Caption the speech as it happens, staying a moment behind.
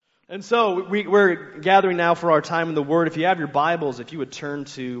And so we're gathering now for our time in the Word. If you have your Bibles, if you would turn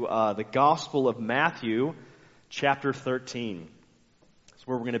to the Gospel of Matthew, chapter 13. That's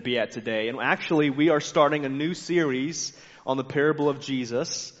where we're going to be at today. And actually, we are starting a new series on the parable of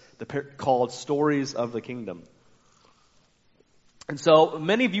Jesus, called Stories of the Kingdom. And so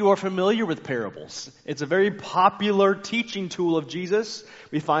many of you are familiar with parables. It's a very popular teaching tool of Jesus.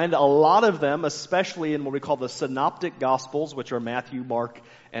 We find a lot of them, especially in what we call the synoptic gospels, which are Matthew, Mark,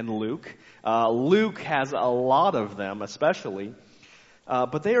 and Luke. Luke has a lot of them, especially.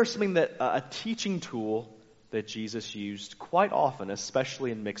 But they are something that a teaching tool that Jesus used quite often,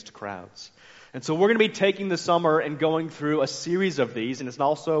 especially in mixed crowds. And so we're going to be taking the summer and going through a series of these, and it's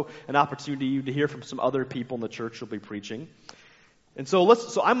also an opportunity to hear from some other people in the church who'll be preaching. And so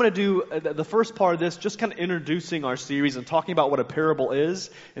I'm going to do the first part of this, just kind of introducing our series and talking about what a parable is,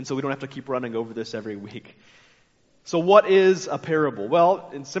 and so we don't have to keep running over this every week. So what is a parable? Well,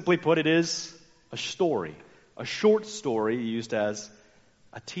 and simply put, it is a story, a short story used as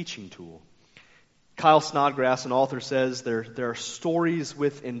a teaching tool. Kyle Snodgrass, an author, says there are stories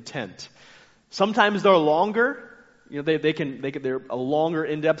with intent. Sometimes they're longer. They're a longer,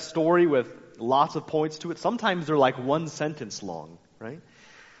 in-depth story with lots of points to it. Sometimes they're like one sentence long, right?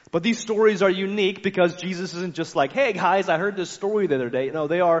 But these stories are unique because Jesus isn't just like, hey guys, I heard this story the other day. No,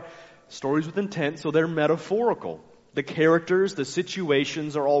 they are stories with intent, so they're metaphorical. The characters, the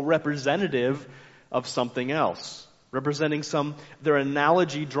situations are all representative of something else. Representing their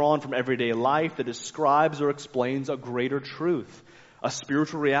analogy drawn from everyday life that describes or explains a greater truth, a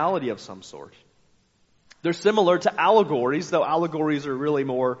spiritual reality of some sort. They're similar to allegories, though allegories are really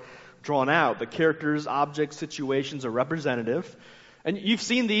more drawn out. The characters, objects, situations are representative. And you've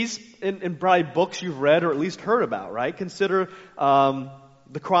seen these in probably books you've read or at least heard about, right? Consider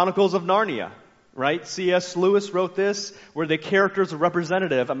the Chronicles of Narnia, right? C.S. Lewis wrote this, where the characters are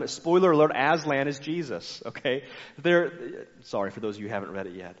representative. Spoiler alert, Aslan is Jesus, okay? Sorry for those of you who haven't read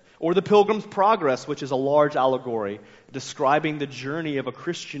it yet. Or The Pilgrim's Progress, which is a large allegory describing the journey of a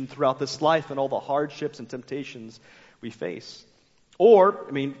Christian throughout this life and all the hardships and temptations we face.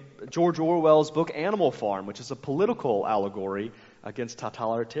 Or, George Orwell's book Animal Farm, which is a political allegory against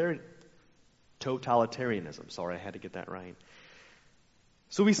totalitarianism. Sorry, I had to get that right.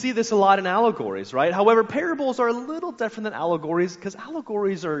 So we see this a lot in allegories, right? However, parables are a little different than allegories because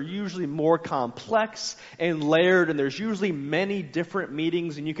allegories are usually more complex and layered, and there's usually many different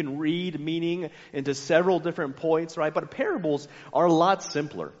meanings, and you can read meaning into several different points, right? But parables are a lot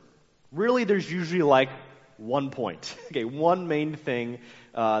simpler. Really, there's usually like one point, okay, one main thing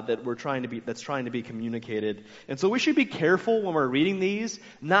that's trying to be communicated. And so we should be careful when we're reading these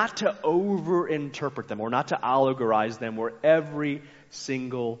not to over-interpret them or not to allegorize them where every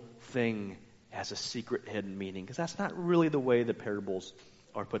single thing has a secret hidden meaning, because that's not really the way the parables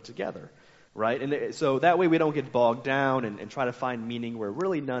are put together, right? And so that way we don't get bogged down and try to find meaning where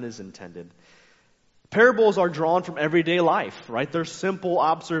really none is intended. Parables are drawn from everyday life, right? They're simple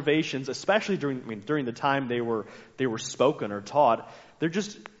observations, especially during the time they were spoken or taught. They're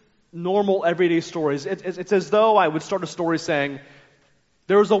just normal everyday stories. It's as though I would start a story saying,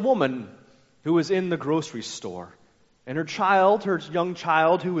 there was a woman who was in the grocery store, and her young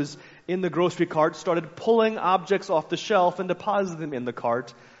child who was in the grocery cart started pulling objects off the shelf and depositing them in the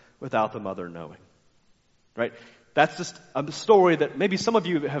cart without the mother knowing, right? That's just a story that maybe some of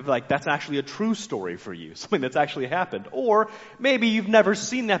you have that's actually a true story for you, something that's actually happened. Or maybe you've never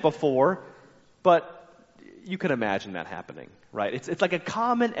seen that before, but you can imagine that happening, right? It's like a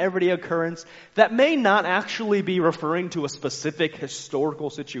common everyday occurrence that may not actually be referring to a specific historical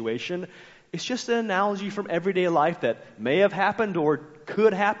situation. It's just an analogy from everyday life that may have happened or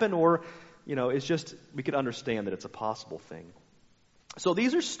could happen, or, it's just, we could understand that it's a possible thing. So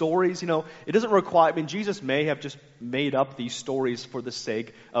these are stories, it doesn't require, Jesus may have just made up these stories for the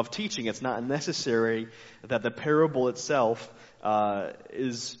sake of teaching. It's not necessary that the parable itself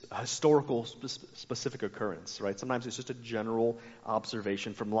is a historical specific occurrence, right? Sometimes it's just a general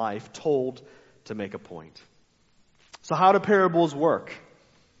observation from life told to make a point. So how do parables work?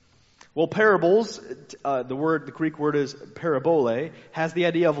 Well, parables, the Greek word is parabole, has the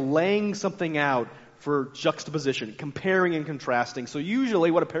idea of laying something out for juxtaposition, comparing and contrasting. So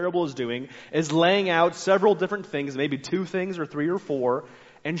usually what a parable is doing is laying out several different things, maybe 2 things or 3 or 4,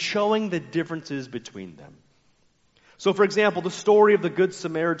 and showing the differences between them. So for example, the story of the Good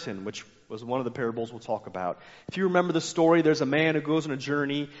Samaritan, which was one of the parables we'll talk about. If you remember the story, there's a man who goes on a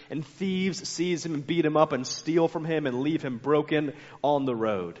journey and thieves seize him and beat him up and steal from him and leave him broken on the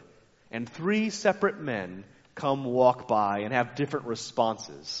road. And 3 separate men come walk by and have different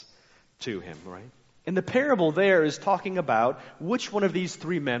responses to him, right? And the parable there is talking about which one of these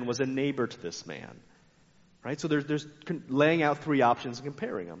three men was a neighbor to this man. Right? So there's laying out three options and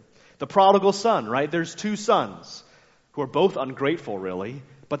comparing them. The prodigal son, right? There's two sons who are both ungrateful, really,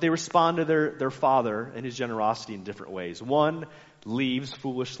 but they respond to their father and his generosity in different ways. One leaves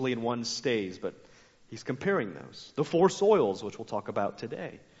foolishly and one stays, but he's comparing those. The four soils, which we'll talk about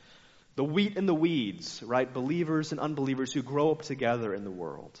today. The wheat and the weeds, right? Believers and unbelievers who grow up together in the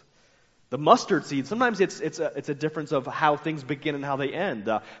world. The mustard seed, sometimes it's a difference of how things begin and how they end.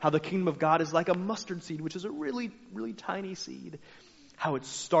 How the kingdom of God is like a mustard seed, which is a really, really tiny seed. How it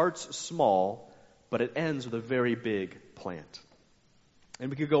starts small, but it ends with a very big plant. And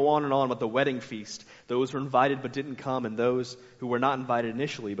we could go on and on with the wedding feast. Those who were invited but didn't come, and those who were not invited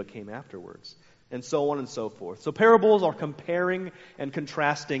initially but came afterwards. And so on and so forth. So parables are comparing and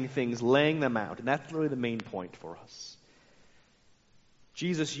contrasting things, laying them out. And that's really the main point for us.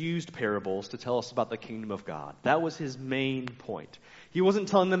 Jesus used parables to tell us about the kingdom of God. That was his main point. He wasn't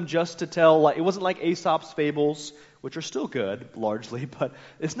telling them just to tell, it wasn't like Aesop's fables, which are still good, largely, but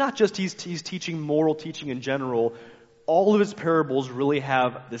it's not just he's teaching moral teaching in general. All of his parables really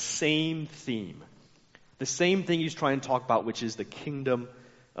have the same theme. The same thing he's trying to talk about, which is the kingdom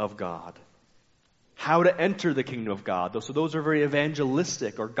of God. How to enter the kingdom of God. So those are very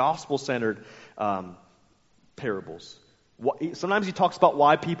evangelistic or gospel-centered parables. Sometimes he talks about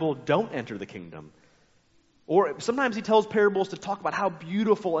why people don't enter the kingdom. Or sometimes he tells parables to talk about how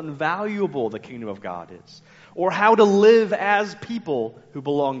beautiful and valuable the kingdom of God is. Or how to live as people who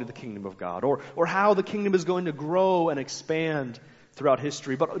belong to the kingdom of God. Or how the kingdom is going to grow and expand throughout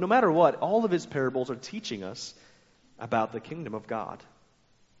history. But no matter what, all of his parables are teaching us about the kingdom of God.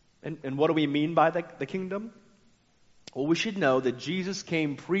 And what do we mean by the kingdom? Well, we should know that Jesus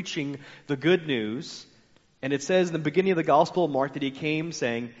came preaching the good news. And it says in the beginning of the Gospel of Mark that he came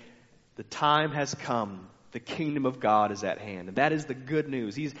saying, the time has come. The kingdom of God is at hand. And that is the good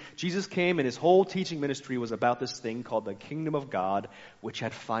news. Jesus came and his whole teaching ministry was about this thing called the kingdom of God, which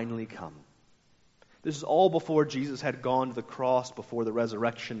had finally come. This is all before Jesus had gone to the cross, before the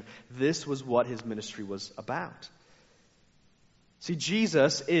resurrection. This was what his ministry was about. See,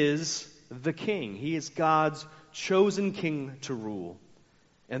 Jesus is the king. He is God's chosen king to rule.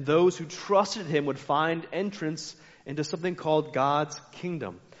 And those who trusted him would find entrance into something called God's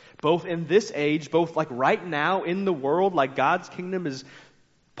kingdom. Both in this age, both like right now in the world, like God's kingdom is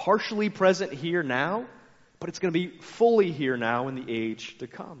partially present here now, but it's going to be fully here now in the age to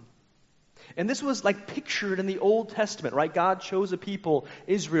come. And this was like pictured in the Old Testament, right? God chose a people,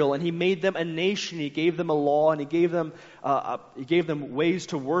 Israel, and he made them a nation. He gave them a law, and he gave them ways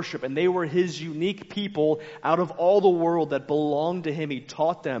to worship. And they were his unique people out of all the world that belonged to him. He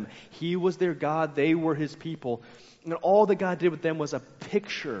taught them. He was their God. They were his people. And all that God did with them was a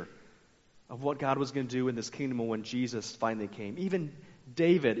picture of what God was going to do in this kingdom when Jesus finally came. Even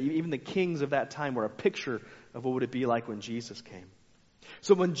David, even the kings of that time were a picture of what would it be like when Jesus came.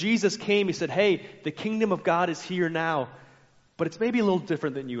 So when Jesus came, he said, hey, the kingdom of God is here now, but it's maybe a little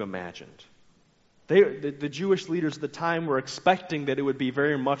different than you imagined. The Jewish leaders at the time were expecting that it would be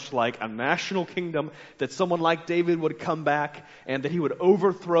very much like a national kingdom, that someone like David would come back and that he would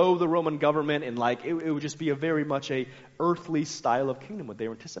overthrow the Roman government, and it would just be a very much a earthly style of kingdom, what they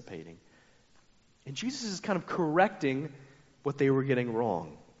were anticipating. And Jesus is kind of correcting what they were getting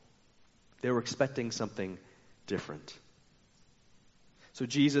wrong. They were expecting something different. So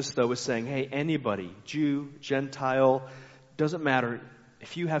Jesus, though, is saying, hey, anybody, Jew, Gentile, doesn't matter.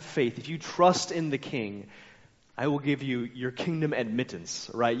 If you have faith, if you trust in the King, I will give you your kingdom admittance,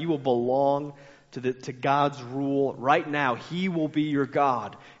 right? You will belong to God's rule right now. He will be your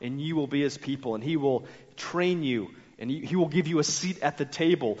God, and you will be his people, and he will train you, and he will give you a seat at the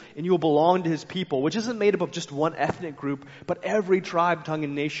table, and you will belong to his people, which isn't made up of just one ethnic group, but every tribe, tongue,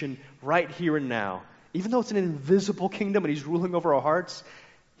 and nation right here and now. Even though it's an invisible kingdom and he's ruling over our hearts,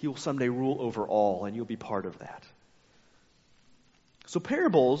 he will someday rule over all, and you'll be part of that. So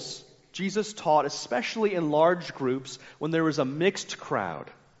parables, Jesus taught especially in large groups when there was a mixed crowd,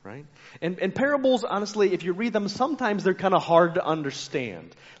 right? And parables, honestly, if you read them, sometimes they're kind of hard to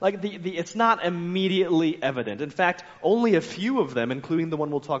understand. It's not immediately evident. In fact, only a few of them, including the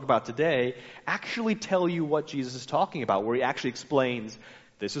one we'll talk about today, actually tell you what Jesus is talking about, where he actually explains,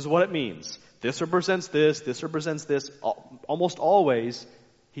 this is what it means. This represents this represents this. Almost always,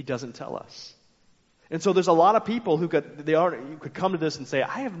 he doesn't tell us. And so there's a lot of people who could come to this and say,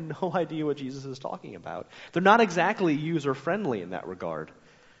 I have no idea what Jesus is talking about. They're not exactly user-friendly in that regard.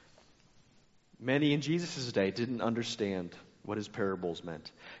 Many in Jesus' day didn't understand what his parables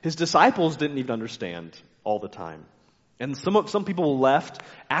meant. His disciples didn't even understand all the time. And some people left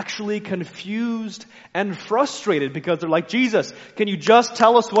actually confused and frustrated because they're like, Jesus, can you just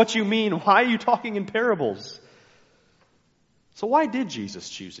tell us what you mean? Why are you talking in parables? So why did Jesus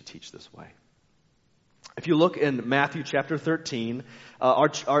choose to teach this way? If you look in Matthew chapter 13,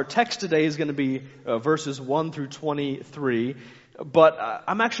 our text today is going to be verses 1 through 23, but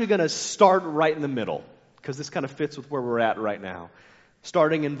I'm actually going to start right in the middle because this kind of fits with where we're at right now.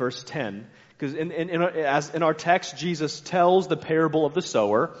 Starting in verse 10, because in our text, Jesus tells the parable of the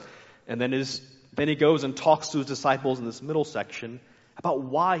sower, and then he goes and talks to his disciples in this middle section about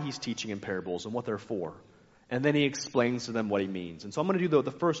why he's teaching in parables and what they're for. And then he explains to them what he means. And so I'm going to do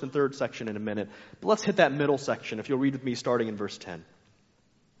the first and third section in a minute, but let's hit that middle section if you'll read with me starting in verse 10.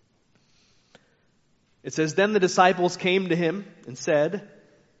 It says, "Then the disciples came to him and said,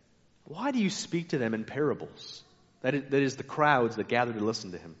 'Why do you speak to them in parables?'" That is the crowds that gathered to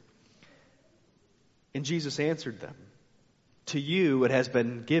listen to him. And Jesus answered them, "To you it has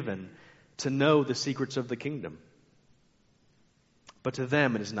been given to know the secrets of the kingdom, but to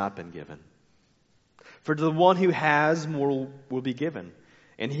them it has not been given. For to the one who has, more will be given,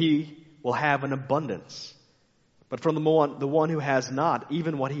 and he will have an abundance. But from the one who has not,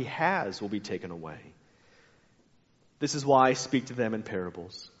 even what he has will be taken away. This is why I speak to them in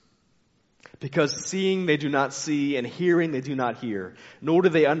parables. Because seeing they do not see, and hearing they do not hear, nor do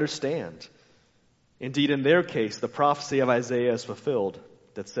they understand. Indeed, in their case, the prophecy of Isaiah is fulfilled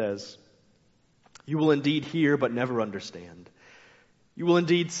that says, 'You will indeed hear, but never understand. You will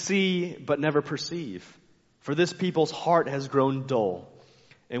indeed see, but never perceive. For this people's heart has grown dull,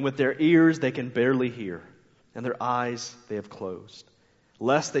 and with their ears they can barely hear, and their eyes they have closed.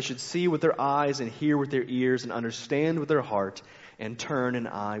 Lest they should see with their eyes, and hear with their ears, and understand with their heart, and turn, and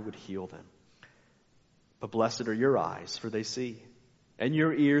I would heal them. But blessed are your eyes, for they see, and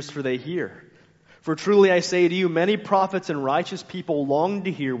your ears, for they hear. For truly I say to you, many prophets and righteous people longed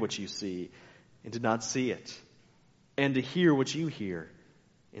to hear what you see, and did not see it, and to hear what you hear,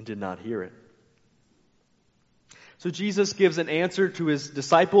 and did not hear it.'" So Jesus gives an answer to his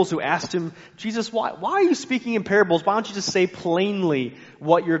disciples who asked him, "Jesus, why are you speaking in parables? Why don't you just say plainly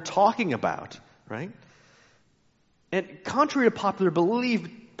what you're talking about?" Right? And contrary to popular belief,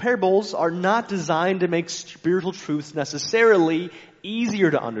 parables are not designed to make spiritual truths necessarily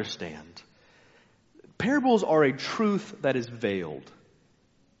easier to understand. Parables are a truth that is veiled.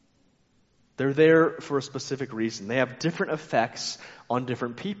 They're there for a specific reason. They have different effects on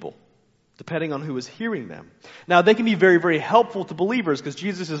different people, depending on who is hearing them. Now, they can be very, very helpful to believers because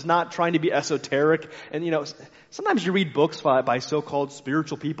Jesus is not trying to be esoteric. And, sometimes you read books by so-called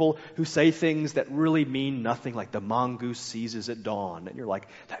spiritual people who say things that really mean nothing, like the mongoose seizes at dawn. And you're like,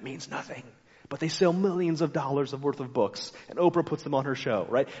 that means nothing. But they sell millions of dollars worth of books, and Oprah puts them on her show,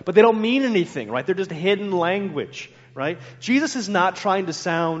 right? But they don't mean anything, right? They're just hidden language, right? Jesus is not trying to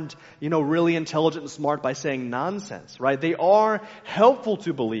sound, really intelligent and smart by saying nonsense, right? They are helpful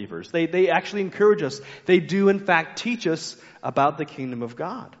to believers. They actually encourage us. They do, in fact, teach us about the kingdom of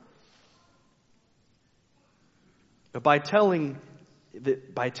God. But by telling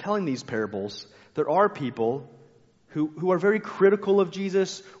these parables, there are people who are very critical of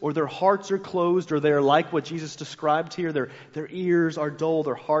Jesus, or their hearts are closed, or they're like what Jesus described here. Their ears are dull,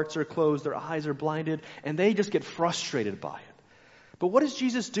 their hearts are closed, their eyes are blinded, and they just get frustrated by it. But what is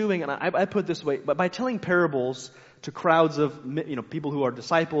Jesus doing? And I put it this way, but by telling parables to crowds of people who are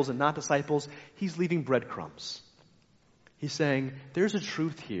disciples and not disciples, he's leaving breadcrumbs. He's saying, there's a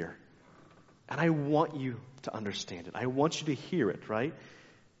truth here, and I want you to understand it. I want you to hear it, right?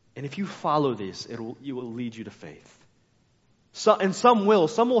 And if you follow this, it will lead you to faith. And some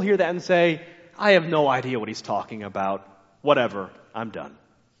will hear that and say, I have no idea what he's talking about. Whatever, I'm done.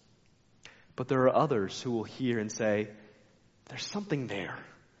 But there are others who will hear and say, there's something there.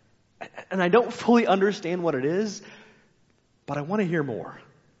 And I don't fully understand what it is, but I want to hear more.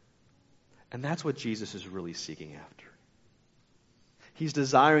 And that's what Jesus is really seeking after. He's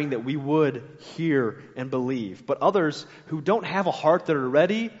desiring that we would hear and believe. But others who don't have a heart that are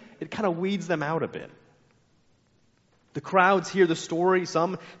ready, it kind of weeds them out a bit. The crowds hear the story.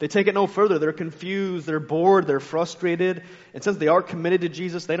 Some, they take it no further. They're confused, they're bored, they're frustrated. And since they are committed to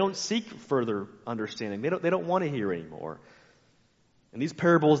Jesus, they don't seek further understanding. They don't want to hear anymore. And these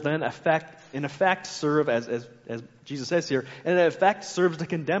parables then in effect serve, as Jesus says here, and in effect serves to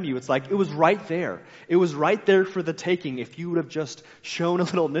condemn you. It's like it was right there. It was right there for the taking if you would have just shown a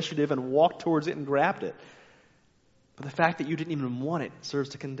little initiative and walked towards it and grabbed it. But the fact that you didn't even want it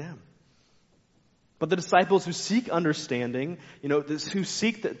serves to condemn. But the disciples who seek understanding, who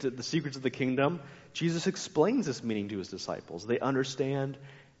seek the secrets of the kingdom, Jesus explains this meaning to his disciples. They understand,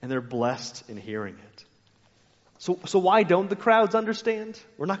 and they're blessed in hearing it. So why don't the crowds understand?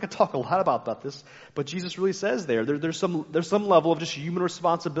 We're not going to talk a lot about this, but Jesus really says there's some level of just human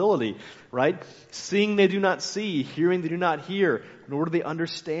responsibility, right? Seeing they do not see, hearing they do not hear, nor do they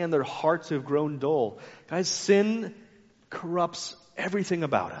understand, their hearts have grown dull. Guys, sin corrupts everything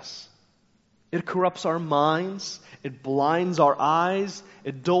about us. It corrupts our minds, it blinds our eyes,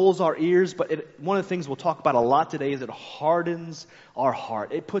 it dulls our ears, but one of the things we'll talk about a lot today is it hardens our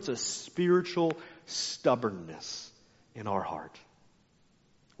heart. It puts a spiritual stubbornness in our heart,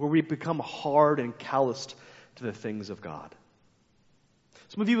 where we become hard and calloused to the things of God.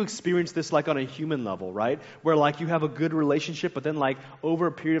 Some of you experience this like on a human level, right? Where like you have a good relationship, but then like over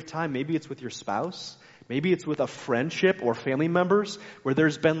a period of time, maybe it's with your spouse, maybe it's with a friendship or family members, where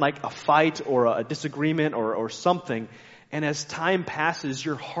there's been like a fight or a disagreement or something. And as time passes,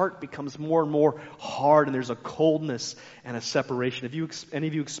 your heart becomes more and more hard, and there's a coldness and a separation. Have any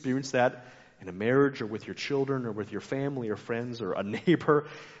of you experienced that in a marriage or with your children or with your family or friends or a neighbor?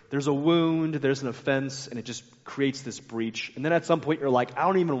 There's a wound, there's an offense, and it just creates this breach. And then at some point you're like, I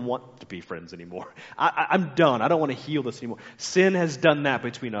don't even want to be friends anymore. I'm done. I don't want to heal this anymore. Sin has done that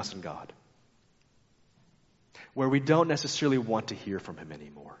between us and God, where we don't necessarily want to hear from Him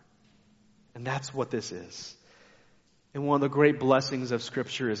anymore. And that's what this is. And one of the great blessings of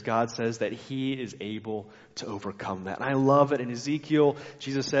Scripture is God says that He is able to overcome that. And I love it. In Ezekiel,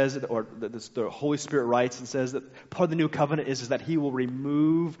 Jesus says, or the Holy Spirit writes and says that part of the new covenant is that He will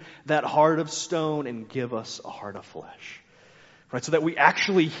remove that heart of stone and give us a heart of flesh. Right? So that we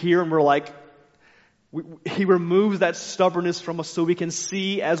actually hear and we're like, He removes that stubbornness from us so we can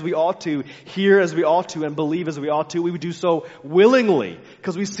see as we ought to, hear as we ought to, and believe as we ought to. We would do so willingly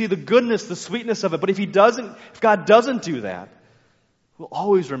because we see the goodness, the sweetness of it. But if God doesn't do that, we'll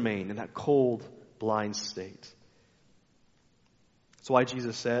always remain in that cold, blind state. That's why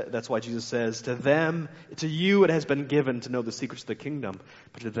Jesus says, to you it has been given to know the secrets of the kingdom,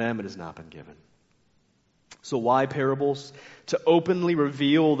 but to them it has not been given. So why parables? To openly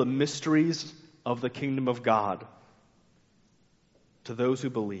reveal the mysteries of the kingdom of God to those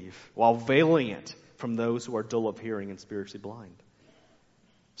who believe, while veiling it from those who are dull of hearing and spiritually blind.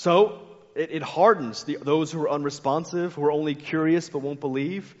 So it hardens those who are unresponsive, who are only curious but won't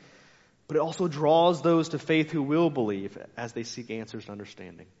believe, but it also draws those to faith who will believe as they seek answers and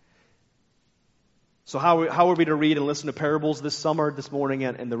understanding. So how are we to read and listen to parables this morning,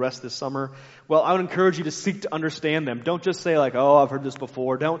 and the rest of this summer? Well, I would encourage you to seek to understand them. Don't just say like, oh, I've heard this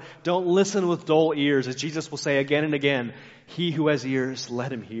before. Don't listen with dull ears. As Jesus will say again and again, he who has ears,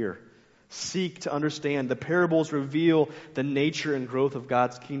 let him hear. Seek to understand. The parables reveal the nature and growth of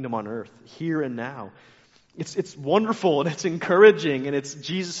God's kingdom on earth, here and now. It's wonderful and it's encouraging and it's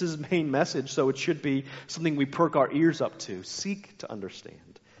Jesus' main message, so it should be something we perk our ears up to. Seek to understand.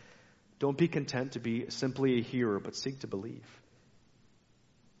 Don't be content to be simply a hearer, but seek to believe.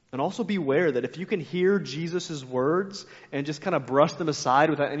 And also beware that if you can hear Jesus' words and just kind of brush them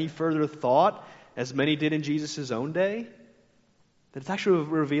aside without any further thought, as many did in Jesus' own day, that it's actually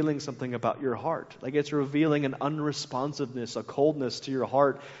revealing something about your heart. Like it's revealing an unresponsiveness, a coldness to your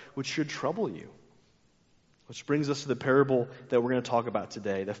heart, which should trouble you. Which brings us to the parable that we're going to talk about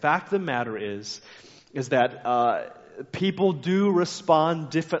today. The fact of the matter is that people do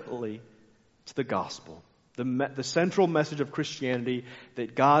respond differently to the gospel. The central message of Christianity,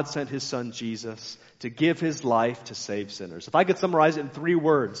 that God sent His Son Jesus to give His life to save sinners. If I could summarize it in 3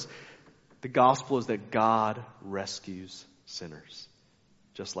 words, the gospel is that God rescues sinners,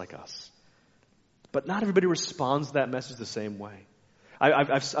 just like us. But not everybody responds to that message the same way.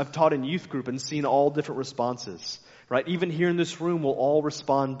 I've taught in youth group and seen all different responses, right? Even here in this room, we'll all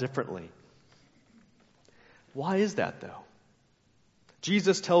respond differently. Why is that, though?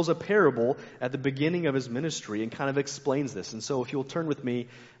 Jesus tells a parable at the beginning of His ministry and kind of explains this. And so if you'll turn with me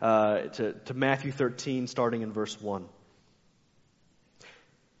to Matthew 13, starting in verse 1.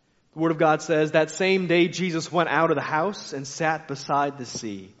 The Word of God says, that same day Jesus went out of the house and sat beside the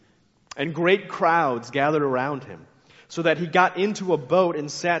sea. And great crowds gathered around Him, so that He got into a boat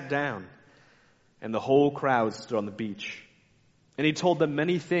and sat down. And the whole crowd stood on the beach. And He told them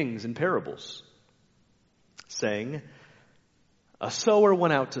many things in parables, saying, a sower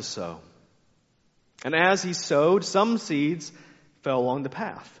went out to sow. And as he sowed, some seeds fell along the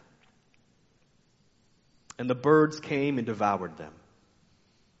path. And the birds came and devoured them.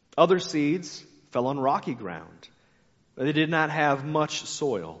 Other seeds fell on rocky ground, but they did not have much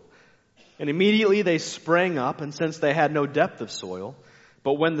soil. And immediately they sprang up, and since they had no depth of soil,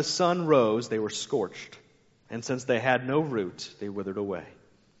 but when the sun rose, they were scorched. And since they had no root, they withered away.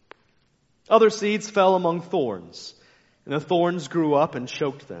 Other seeds fell among thorns, and the thorns grew up and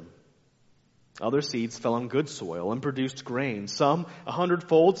choked them. Other seeds fell on good soil and produced grain, some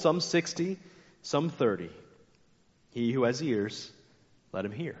 100-fold, some 60, some 30. He who has ears, let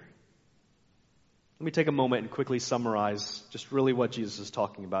him hear. Let me take a moment and quickly summarize just really what Jesus is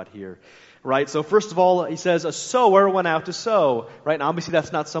talking about here. Right? So first of all, he says a sower went out to sow. Right? And obviously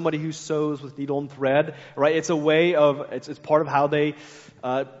that's not somebody who sows with needle and thread. Right? It's a way of, it's part of how they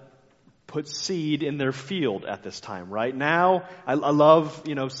put seed in their field at this time. Right? Now, I love,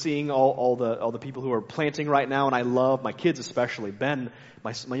 seeing all the people who are planting right now, and I love, my kids especially, Ben,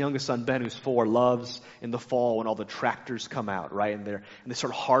 my youngest son Ben, who's 4, loves in the fall when all the tractors come out, right? And they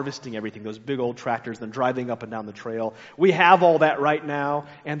start harvesting everything, those big old tractors, and driving up and down the trail. We have all that right now,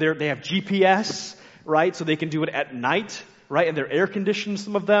 and they have GPS, right? So they can do it at night, right? And they're air conditioned,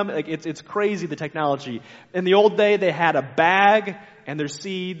 some of them. Like it's crazy, the technology. In the old day, they had a bag and their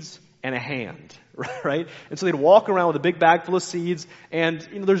seeds and a hand, right? And so they'd walk around with a big bag full of seeds, and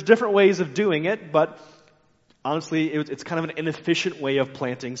there's different ways of doing it, but honestly, it's kind of an inefficient way of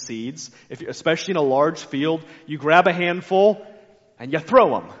planting seeds. Especially in a large field, you grab a handful and you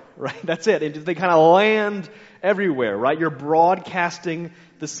throw them, right? That's it. And they kind of land everywhere, right? You're broadcasting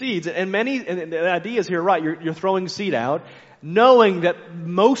the seeds. And the idea is here, right? You're throwing seed out, knowing that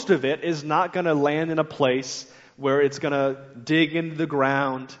most of it is not going to land in a place where it's going to dig into the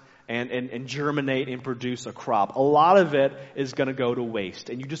ground and germinate and produce a crop. A lot of it is going to go to waste,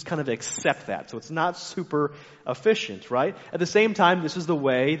 and you just kind of accept that. So it's not super efficient, right? At the same time, this is the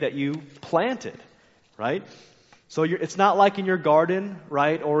way that you plant it, right? So it's not like in your garden,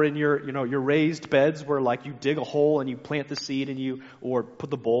 right, or in your raised beds where like you dig a hole and you plant the seed or put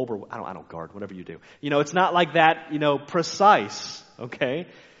the bulb, or I don't garden, whatever you do. It's not like that, precise, okay?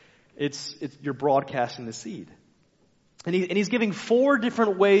 It's you're broadcasting the seed. And he's giving 4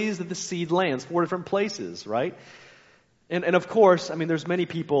 different ways that the seed lands, 4 different places, right? And of course, there's many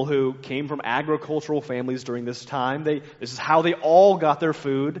people who came from agricultural families during this time. This is how they all got their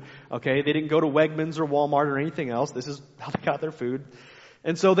food, okay? They didn't go to Wegmans or Walmart or anything else. This is how they got their food.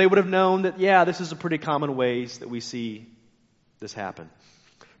 And so they would have known that, this is a pretty common ways that we see this happen.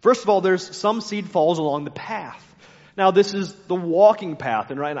 First of all, there's some seed falls along the path. Now, this is the walking path,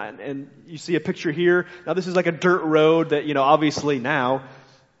 and you see a picture here. Now, this is like a dirt road that, obviously now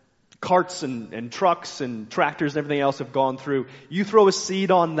carts and trucks and tractors and everything else have gone through. You throw a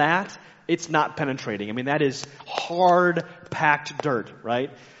seed on that, it's not penetrating. That is hard, packed dirt,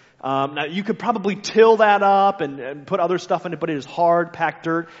 right? Now, you could probably till that up and put other stuff in it, but it is hard, packed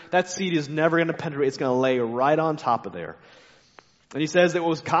dirt. That seed is never going to penetrate. It's going to lay right on top of there. And he says that what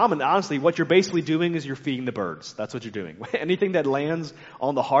was common, honestly, what you're basically doing is you're feeding the birds. That's what you're doing. Anything that lands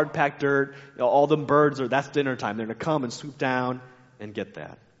on the hard packed dirt, all the birds, that's dinner time. They're going to come and swoop down and get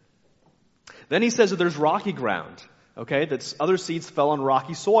that. Then he says that there's rocky ground, okay, that other seeds fell on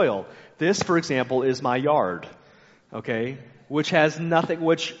rocky soil. This, for example, is my yard, okay, which has nothing,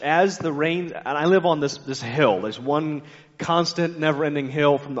 which as the rain, and I live on this hill. There's one constant, never-ending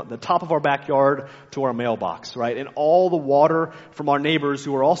hill from the top of our backyard to our mailbox, right? And all the water from our neighbors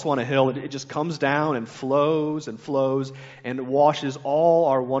who are also on a hill, it just comes down and flows and washes all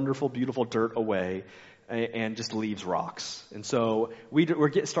our wonderful, beautiful dirt away and just leaves rocks. And so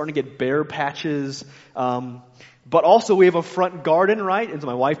we're starting to get bare patches, but also we have a front garden, right? And so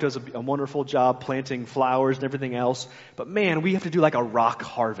my wife does a wonderful job planting flowers and everything else. But man, we have to do like a rock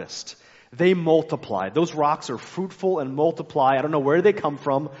harvest. They multiply. Those rocks are fruitful and multiply. I don't know where they come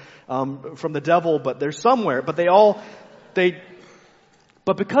from the devil, but they're somewhere. But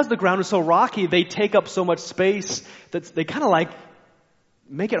but because the ground is so rocky, they take up so much space that they kind of like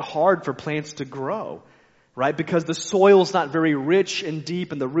make it hard for plants to grow, right? Because the soil's not very rich and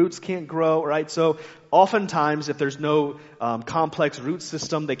deep and the roots can't grow, right? So oftentimes if there's no complex root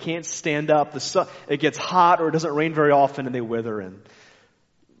system, they can't stand up. It gets hot or it doesn't rain very often and they wither and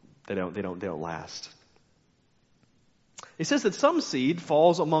they don't last. He says that some seed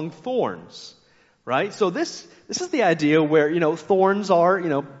falls among thorns, right? So this is the idea where, thorns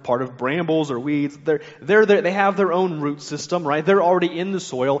are, part of brambles or weeds. They have their own root system, right? They're already in the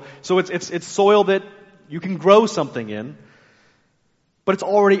soil. So it's soil that you can grow something in, but it's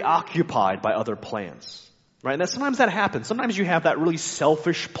already occupied by other plants. Right? And sometimes that happens. Sometimes you have that really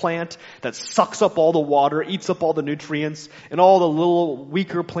selfish plant that sucks up all the water, eats up all the nutrients, and all the little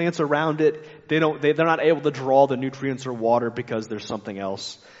weaker plants around it, they're not able to draw the nutrients or water because there's something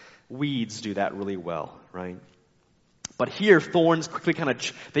else. Weeds do that really well, right? But here, thorns quickly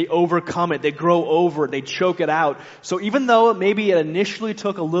they overcome it, they grow over it, they choke it out. So even though maybe it initially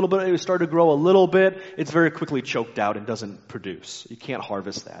took a little bit, it started to grow a little bit, it's very quickly choked out and doesn't produce. You can't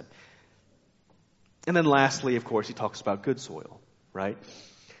harvest that. And then lastly, of course, he talks about good soil, right?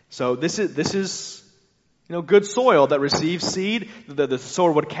 So this is good soil that receives seed. The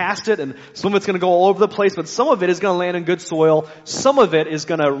sower would cast it, and some of it's going to go all over the place, but some of it is going to land in good soil. Some of it is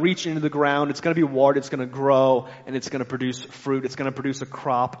going to reach into the ground. It's going to be watered. It's going to grow, and it's going to produce fruit. It's going to produce a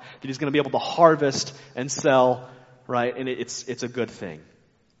crop that he's going to be able to harvest and sell, right? And it's a good thing.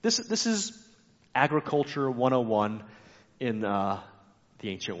 This is agriculture 101 in the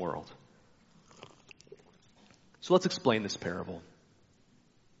ancient world. So let's explain this parable.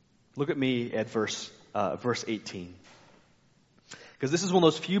 Look at me at verse 18. Because this is one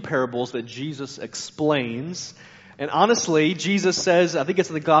of those few parables that Jesus explains. And honestly, Jesus says, I think it's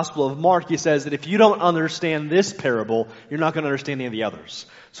in the Gospel of Mark, he says that if you don't understand this parable, you're not going to understand any of the others.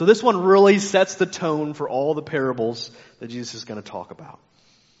 So this one really sets the tone for all the parables that Jesus is going to talk about.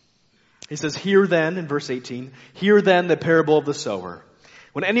 He says, hear then, in verse 18, hear then the parable of the sower.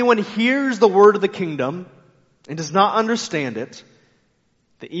 When anyone hears the word of the kingdom and does not understand it,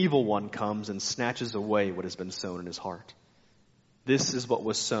 the evil one comes and snatches away what has been sown in his heart. This is what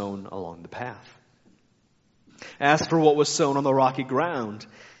was sown along the path. As for what was sown on the rocky ground,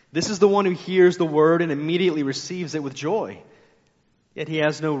 this is the one who hears the word and immediately receives it with joy. Yet he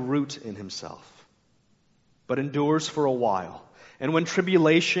has no root in himself, but endures for a while. And when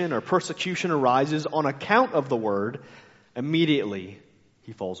tribulation or persecution arises on account of the word, immediately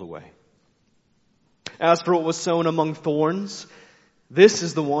he falls away. As for what was sown among thorns, this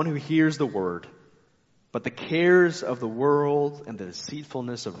is the one who hears the word, but the cares of the world and the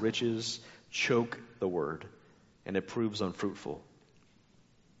deceitfulness of riches choke the word, and it proves unfruitful.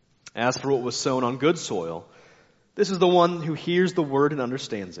 As for what was sown on good soil, this is the one who hears the word and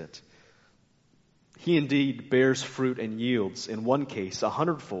understands it. He indeed bears fruit and yields, in one case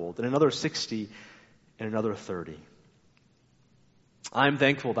 100-fold, in another 60, and another 30. I'm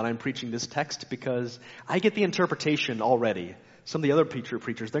thankful that I'm preaching this text because I get the interpretation already. Some of the other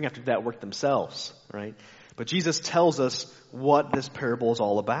preachers, they're going to have to do that work themselves, right? But Jesus tells us what this parable is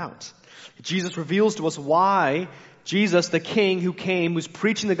all about. Jesus reveals to us why Jesus, the King who came, who's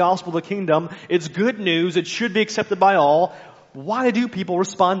preaching the gospel of the kingdom, it's good news, it should be accepted by all. Why do people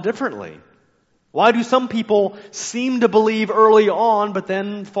respond differently? Why do some people seem to believe early on but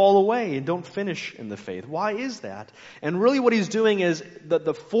then fall away and don't finish in the faith? Why is that? And really what he's doing is,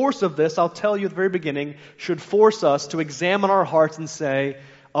 the force of this, I'll tell you at the very beginning, should force us to examine our hearts and say,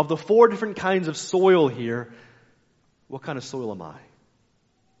 of the 4 different kinds of soil here, what kind of soil am I?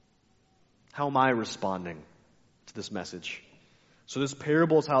 How am I responding to this message? So this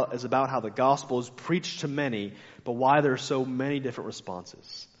parable is about how the gospel is preached to many, but why there are so many different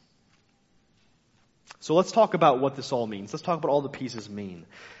responses. So let's talk about what this all means. Let's talk about all the pieces mean.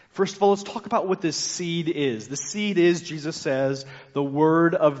 First of all, let's talk about what this seed is. The seed is, Jesus says, the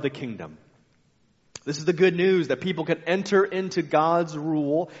word of the kingdom. This is the good news that people can enter into God's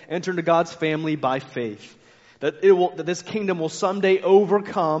rule, enter into God's family by faith. That this kingdom will someday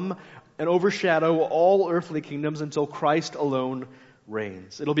overcome and overshadow all earthly kingdoms until Christ alone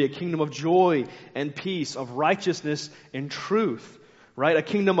reigns. It'll be a kingdom of joy and peace, of righteousness and truth. Right? A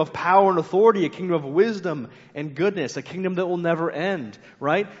kingdom of power and authority, a kingdom of wisdom and goodness, a kingdom that will never end.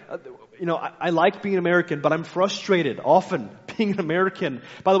 Right? I like being American, but I'm frustrated often being an American.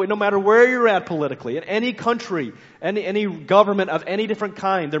 By the way, no matter where you're at politically, in any country, any government of any different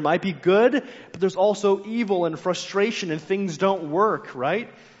kind, there might be good, but there's also evil and frustration and things don't work,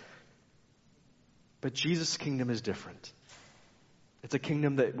 right? But Jesus' kingdom is different. It's a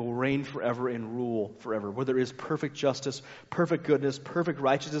kingdom that will reign forever and rule forever, where there is perfect justice, perfect goodness, perfect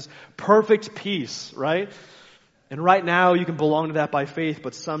righteousness, perfect peace, right? And right now you can belong to that by faith,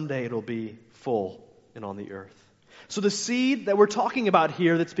 but someday it'll be full and on the earth. So the seed that we're talking about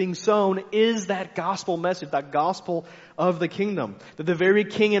here that's being sown is that gospel message, that gospel of the kingdom. That the very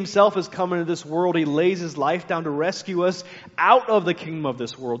King himself has come into this world. He lays his life down to rescue us out of the kingdom of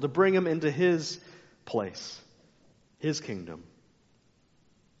this world, to bring him into his place, his kingdom.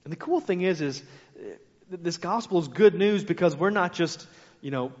 And the cool thing is this gospel is good news because we're not just,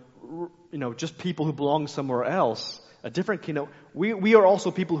 just people who belong somewhere else, a different kingdom. We are also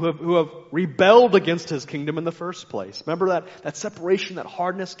people who have rebelled against his kingdom in the first place. Remember that separation, that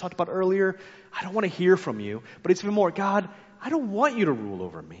hardness talked about earlier? I don't want to hear from you, but it's even more, God, I don't want you to rule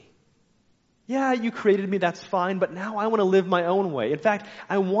over me. Yeah, you created me, that's fine, but now I want to live my own way. In fact,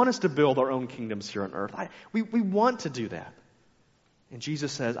 I want us to build our own kingdoms here on earth. We want to do that. And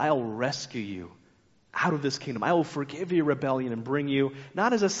Jesus says, I'll rescue you out of this kingdom. I will forgive your rebellion and bring you,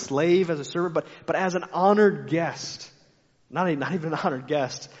 not as a slave, as a servant, but as an honored guest. Not even an honored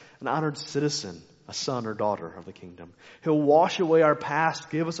guest, an honored citizen, a son or daughter of the kingdom. He'll wash away our past,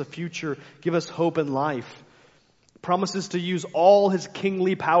 give us a future, give us hope in life. Promises to use all his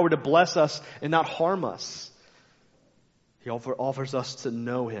kingly power to bless us and not harm us. He offers us to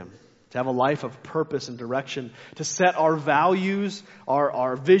know him, to have a life of purpose and direction, to set our values,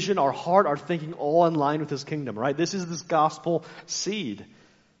 our vision, our heart, our thinking all in line with his kingdom, right? This is this gospel seed.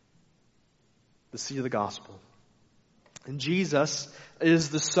 The seed of the gospel. And Jesus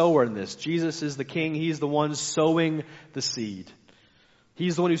is the sower in this. Jesus is the king. He's the one sowing the seed.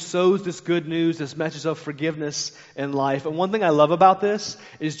 He's the one who sows this good news, this message of forgiveness and life. And one thing I love about this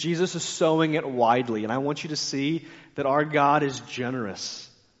is Jesus is sowing it widely. And I want you to see that our God is generous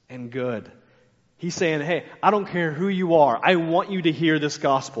and good. He's saying, hey, I don't care who you are. I want you to hear this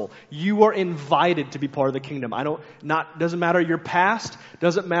gospel. You are invited to be part of the kingdom. Doesn't matter your past,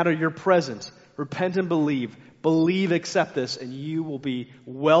 doesn't matter your present. Repent and believe. Believe, accept this, and you will be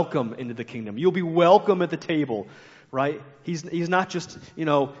welcome into the kingdom. You'll be welcome at the table, right? He's not just,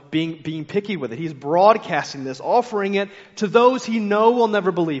 being picky with it. He's broadcasting this, offering it to those he know will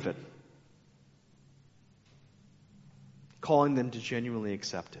never believe it. Calling them to genuinely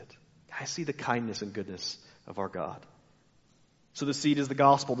accept it. I see the kindness and goodness of our God. So the seed is the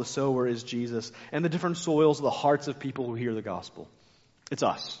gospel, the sower is Jesus, and the different soils are the hearts of people who hear the gospel. It's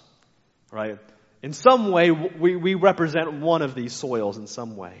us, right? In some way, we represent one of these soils in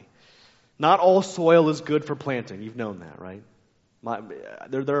some way. Not all soil is good for planting. You've known that, right?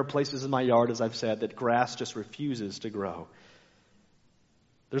 There are places in my yard, as I've said, that grass just refuses to grow.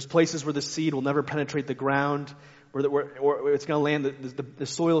 There's places where the seed will never penetrate the ground, or it's going to land. The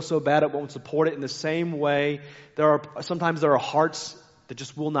soil is so bad it won't support it. In the same way, sometimes there are hearts that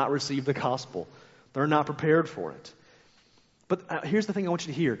just will not receive the gospel. They're not prepared for it. But here's the thing I want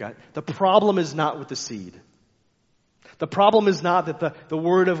you to hear, guys. The problem is not with the seed. The problem is not that the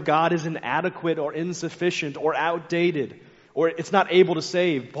Word of God is inadequate or insufficient or outdated or it's not able to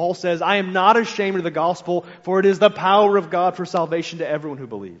save. Paul says, I am not ashamed of the gospel, for it is the power of God for salvation to everyone who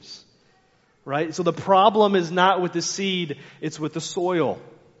believes. Right? So the problem is not with the seed, it's with the soil.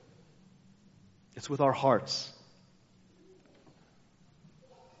 It's with our hearts.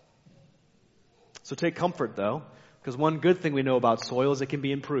 So take comfort, though. Because one good thing we know about soil is it can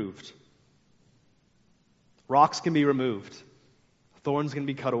be improved. Rocks can be removed. Thorns can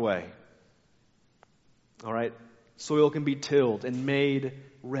be cut away. All right? Soil can be tilled and made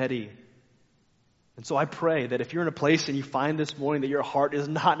ready. And so I pray that if you're in a place and you find this morning that your heart is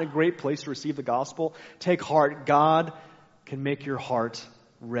not in a great place to receive the gospel, take heart. God can make your heart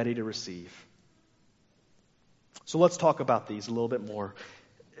ready to receive. So let's talk about these a little bit more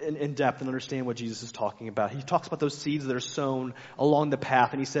in depth and understand what Jesus is talking about. He talks about those seeds that are sown along the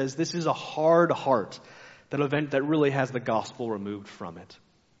path, and he says this is a hard heart that really has the gospel removed from it.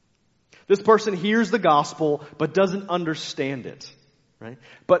 This person hears the gospel but doesn't understand it, right?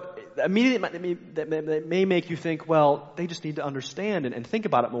 But immediately that may make you think, well, they just need to understand and think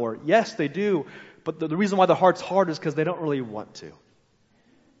about it more. Yes, they do, but the reason why the heart's hard is because they don't really want to.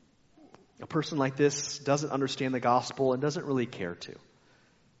 A person like this doesn't understand the gospel and doesn't really care to.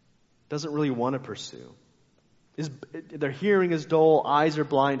 Doesn't really want to pursue. Their hearing is dull, eyes are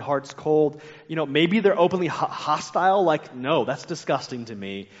blind, heart's cold. Maybe they're openly hostile, like, no, that's disgusting to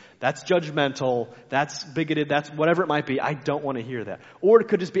me. That's judgmental. That's bigoted. That's whatever it might be. I don't want to hear that. Or it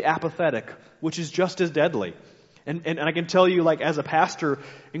could just be apathetic, which is just as deadly. And I can tell you, like, as a pastor,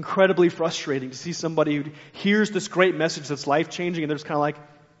 incredibly frustrating to see somebody who hears this great message that's life-changing and they're just kind of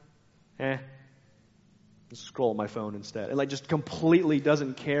like, just scroll my phone instead. And just completely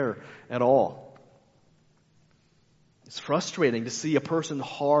doesn't care at all. It's frustrating to see a person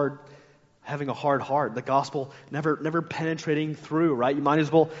having a hard heart. The gospel never penetrating through, right? You might as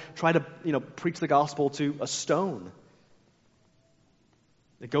well try to, preach the gospel to a stone.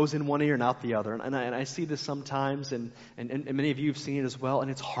 It goes in one ear and out the other. And I see this sometimes, and many of you have seen it as well, and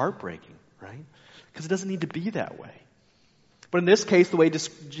it's heartbreaking, right? Because it doesn't need to be that way. But in this case, the way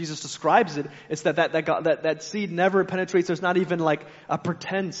Jesus describes it, it's that seed never penetrates. There's not even like a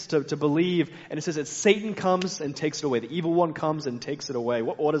pretense to believe. And it says that Satan comes and takes it away. The evil one comes and takes it away.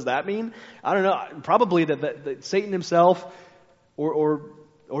 What does that mean? I don't know. Probably that Satan himself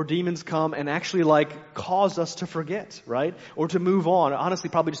or demons come and actually cause us to forget, right? Or to move on. Honestly,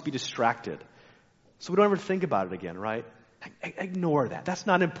 probably just be distracted. So we don't ever think about it again, right? Ignore that. That's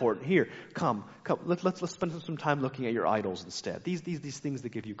not important. Here, come. Let's spend some time looking at your idols instead. These things that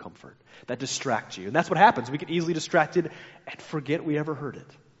give you comfort, that distract you. And that's what happens. We get easily distracted and forget we ever heard it.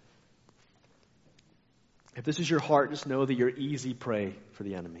 If this is your heart, just know that you're easy prey for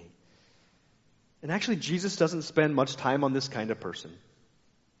the enemy. And actually, Jesus doesn't spend much time on this kind of person.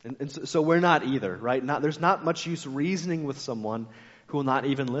 And so we're not either, right? There's not much use reasoning with someone who will not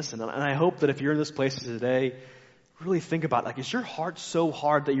even listen. And I hope that if you're in this place today, really think about, like, is your heart so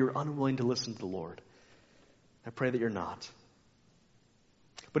hard that you're unwilling to listen to the Lord? I pray that you're not.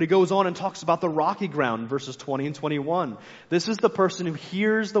 But he goes on and talks about the rocky ground, verses 20 and 21. This is the person who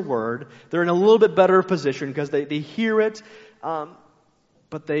hears the word. They're in a little bit better position because they hear it,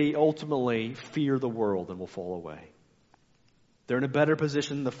 but they ultimately fear the world and will fall away. They're in a better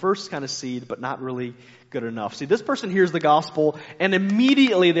position than the first kind of seed, but not really good enough. See, this person hears the gospel and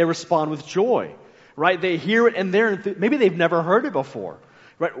immediately they respond with joy, right? They hear it and maybe they've never heard it before,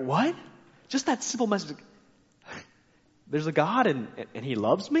 right? What? Just that simple message. There's a God and he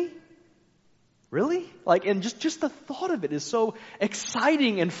loves me? Really? Like, and just the thought of it is so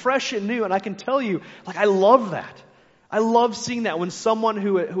exciting and fresh and new. And I can tell you, like, I love that. I love seeing that when someone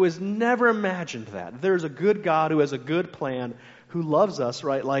who has never imagined that. There's a good God who has a good plan, who loves us,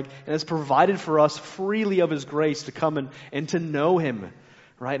 right? Like, and has provided for us freely of his grace to come and to know him,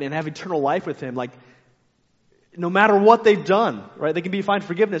 right? And have eternal life with him. Like, no matter what they've done, right? They can find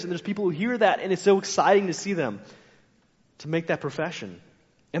forgiveness. And there's people who hear that and it's so exciting to see them to make that profession.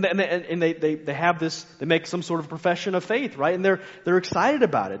 And they have this, they make some sort of profession of faith, right? And they're excited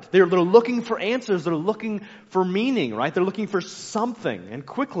about it. They're looking for answers. They're looking for meaning, right? They're looking for something. And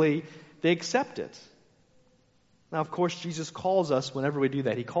quickly, they accept it. Now, of course, Jesus calls us, whenever we do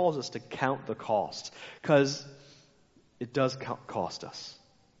that, he calls us to count the cost. Because it does cost us.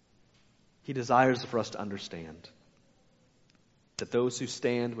 He desires for us to understand that those who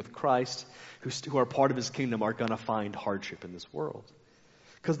stand with Christ, who are part of his kingdom, are going to find hardship in this world.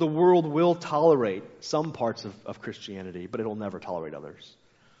 Because the world will tolerate some parts of Christianity, but it will never tolerate others.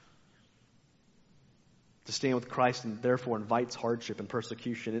 To stand with Christ and therefore invites hardship and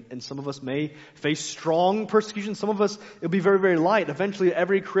persecution. And some of us may face strong persecution. Some of us, it'll be very, very light. Eventually,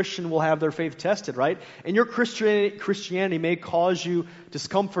 every Christian will have their faith tested, right? And your Christianity may cause you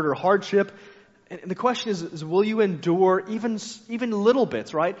discomfort or hardship. And the question is will you endure even little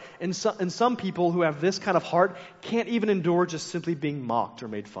bits, right? And some people who have this kind of heart can't even endure just simply being mocked or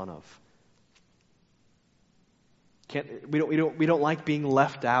made fun of. We don't like being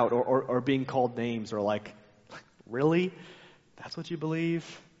left out or being called names or like, really? That's what you believe?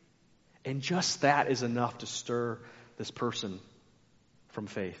 And just that is enough to stir this person from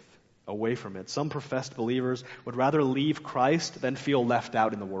faith, away from it. Some professed believers would rather leave Christ than feel left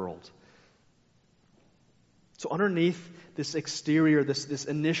out in the world. So underneath this exterior, this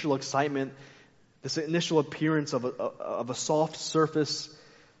initial excitement, this initial appearance of a soft surface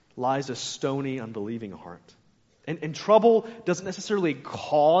lies a stony, unbelieving heart. And trouble doesn't necessarily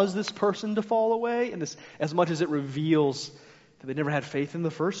cause this person to fall away, and this, as much as it reveals that they never had faith in the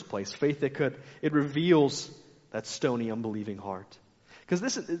first place. Faith it reveals that stony, unbelieving heart. Because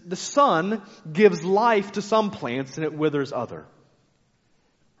the sun gives life to some plants and it withers other.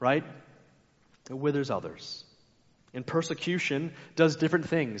 Right? It withers others. And persecution does different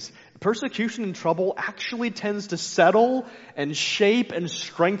things. Persecution and trouble actually tends to settle and shape and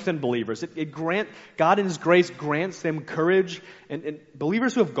strengthen believers. God in his grace grants them courage. And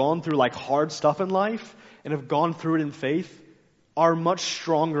believers who have gone through like hard stuff in life and have gone through it in faith are much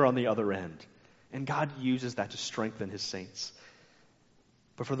stronger on the other end. And God uses that to strengthen his saints.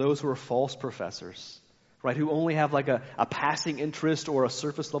 But for those who are false professors, right, who only have like a passing interest or a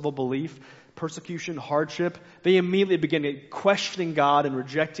surface level belief, persecution, hardship, they immediately begin questioning God and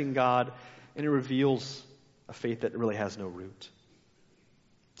rejecting God, and it reveals a faith that really has no root.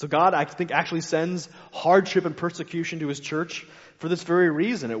 So God, I think, actually sends hardship and persecution to his church for this very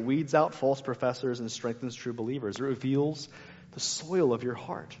reason. It weeds out false professors and strengthens true believers. It reveals the soil of your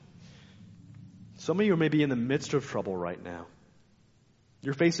heart. Some of you may be in the midst of trouble right now.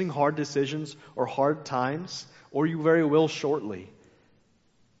 You're facing hard decisions or hard times, or you very will shortly.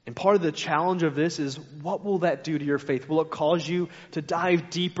 And part of the challenge of this is, what will that do to your faith? Will it cause you to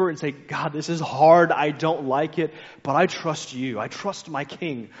dive deeper and say, God, this is hard, I don't like it, but I trust you, I trust my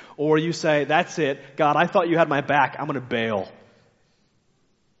King? Or you say, that's it, God, I thought you had my back, I'm going to bail.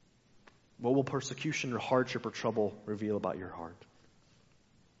 What will persecution or hardship or trouble reveal about your heart?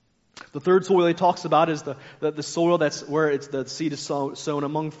 The third soil he talks about is the soil that's where it's the seed is sown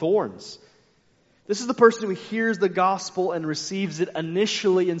among thorns. This is the person who hears the gospel and receives it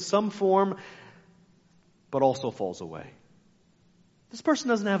initially in some form, but also falls away. This person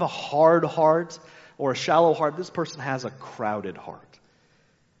doesn't have a hard heart or a shallow heart. This person has a crowded heart.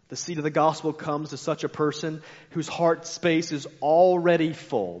 The seed of the gospel comes to such a person whose heart space is already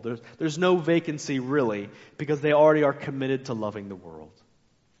full. There's no vacancy really, because they already are committed to loving the world.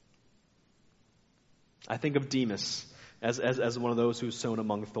 I think of Demas, as one of those who's sown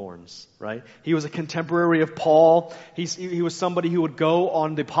among thorns, right? He was a contemporary of Paul. He was somebody who would go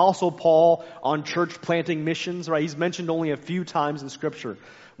on the Apostle Paul on church planting missions, right? He's mentioned only a few times in Scripture.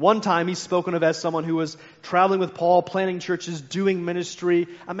 One time he's spoken of as someone who was traveling with Paul, planting churches, doing ministry.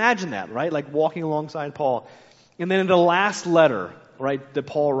 Imagine that, right? Like walking alongside Paul. And then in the last letter, right, that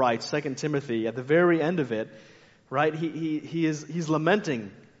Paul writes, 2 Timothy, at the very end of it, right, he's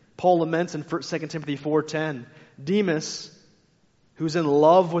lamenting. Paul laments in 2 Timothy 4:10, Demas, who's in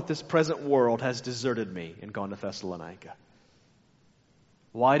love with this present world, has deserted me and gone to Thessalonica.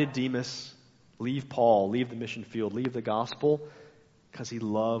 Why did Demas leave Paul, leave the mission field, leave the gospel? Because he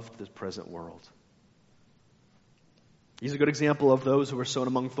loved this present world. He's a good example of those who are sown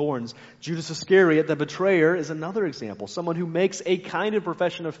among thorns. Judas Iscariot, the betrayer, is another example. Someone who makes a kind of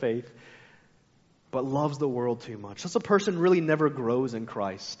profession of faith, but loves the world too much. Such a person really never grows in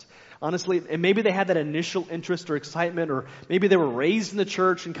Christ. Honestly, and maybe they had that initial interest or excitement, or maybe they were raised in the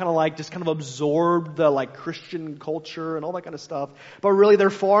church and kind of absorbed the Christian culture and all that kind of stuff. But really they're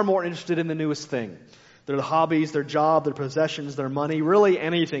far more interested in the newest thing. Their hobbies, their job, their possessions, their money, really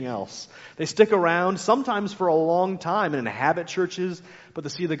anything else. They stick around sometimes for a long time and inhabit churches, but the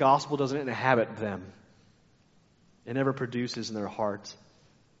seed of the gospel doesn't inhabit them. It never produces in their heart.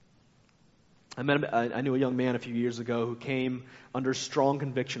 I knew a young man a few years ago who came under strong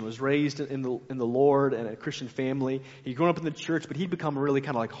conviction, was raised in the Lord and a Christian family. He'd grown up in the church, but he'd become really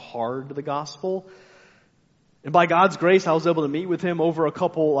kind of hard to the gospel. And by God's grace, I was able to meet with him over a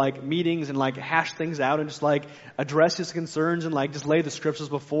couple meetings and hash things out and just address his concerns and just lay the scriptures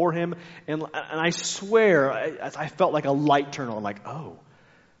before him. And I swear, I felt like a light turn on, oh.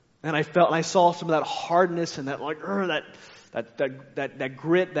 And I saw some of that hardness and that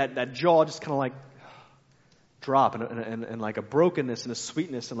grit, that jaw just kind of drop and like a brokenness and a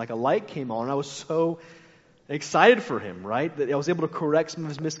sweetness and a light came on. And I was so excited for him, right? That I was able to correct some of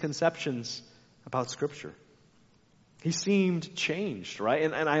his misconceptions about Scripture. He seemed changed, right?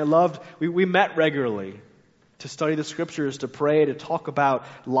 And I loved, we met regularly to study the Scriptures, to pray, to talk about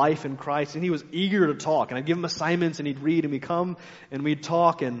life in Christ. And he was eager to talk. And I'd give him assignments and he'd read and we'd come and we'd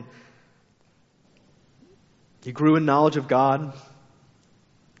talk. And he grew in knowledge of God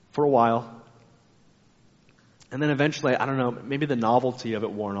for a while. And then eventually, I don't know, maybe the novelty of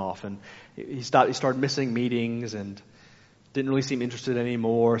it worn off. And he started missing meetings and didn't really seem interested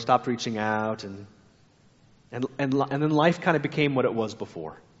anymore, stopped reaching out. And then life kind of became what it was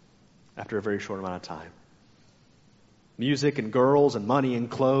before, after a very short amount of time. Music and girls and money and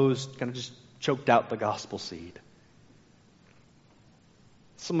clothes kind of just choked out the gospel seed.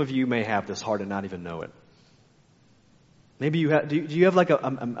 Some of you may have this heart and not even know it. Maybe you have. Do you have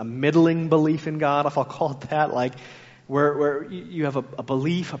a middling belief in God, if I'll call it that, where you have a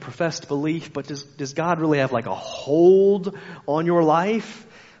belief, a professed belief, but does God really have a hold on your life?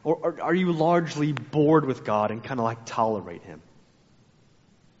 Or are you largely bored with God and kind of tolerate Him?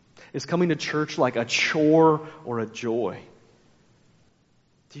 Is coming to church like a chore or a joy?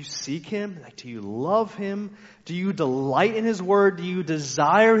 Do you seek Him? Do you love Him? Do you delight in His Word? Do you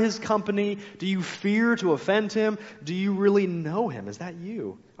desire His company? Do you fear to offend Him? Do you really know Him? Is that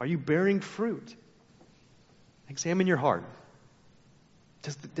you? Are you bearing fruit? Examine your heart.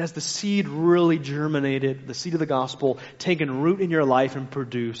 Has the seed really germinated, the seed of the gospel, taken root in your life and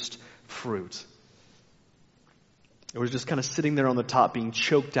produced fruit? Or is it just kind of sitting there on the top being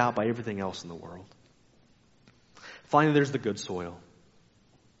choked out by everything else in the world? Finally, there's the good soil.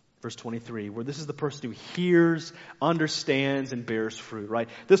 Verse 23, where this is the person who hears, understands, and bears fruit, right?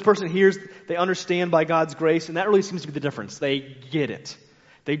 This person hears, they understand by God's grace, and that really seems to be the difference. They get it.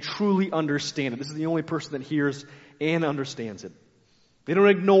 They truly understand it. This is the only person that hears and understands it. They don't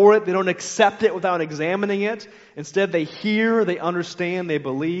ignore it. They don't accept it without examining it. Instead, they hear, they understand, they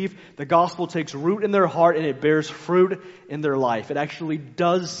believe. The gospel takes root in their heart and it bears fruit in their life. It actually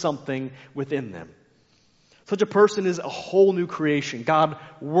does something within them. Such a person is a whole new creation. God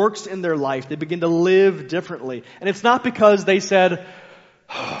works in their life. They begin to live differently. And it's not because they said,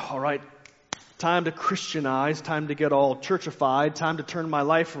 all right, time to Christianize, time to get all churchified, time to turn my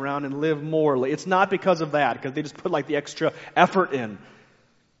life around and live morally. It's not because of that, because they just put the extra effort in.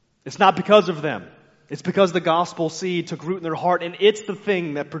 It's not because of them. It's because the gospel seed took root in their heart, and it's the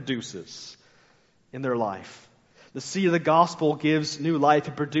thing that produces in their life. The seed of the gospel gives new life.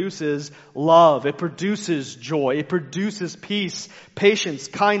 It produces love. It produces joy. It produces peace, patience,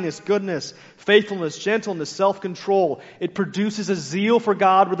 kindness, goodness, faithfulness, gentleness, self-control. It produces a zeal for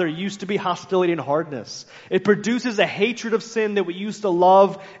God where there used to be hostility and hardness. It produces a hatred of sin that we used to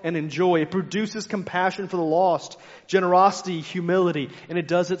love and enjoy. It produces compassion for the lost, generosity, humility, and it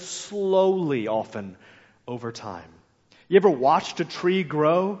does it slowly often over time. You ever watched a tree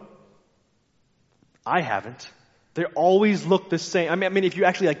grow? I haven't. They always look the same. I mean, if you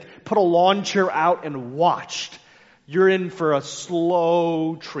actually put a lawn chair out and watched, you're in for a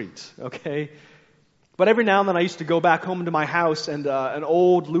slow treat, okay? But every now and then I used to go back home to my house, and an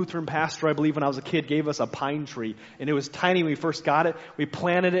old Lutheran pastor, I believe when I was a kid, gave us a pine tree. And it was tiny when we first got it. We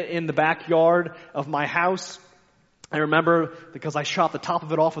planted it in the backyard of my house. I remember because I shot the top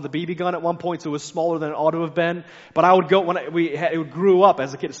of it off with a BB gun at one point, so it was smaller than it ought to have been. But I would go, it grew up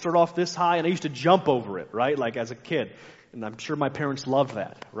as a kid. It started off this high, and I used to jump over it, right, like as a kid. And I'm sure my parents loved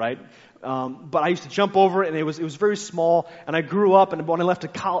that, right? But I used to jump over it, and it was very small. And I grew up, and when I left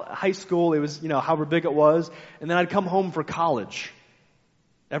high school, it was, however big it was. And then I'd come home for college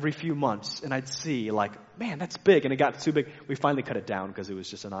every few months, and I'd see, man, that's big. And it got too big. We finally cut it down because it was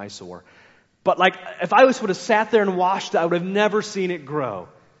just an eyesore. But if I would have sat there and watched it, I would have never seen it grow.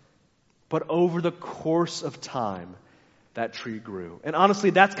 But over the course of time, that tree grew. And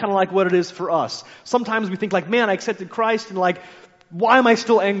honestly, that's kind of like what it is for us. Sometimes we think man, I accepted Christ, and why am I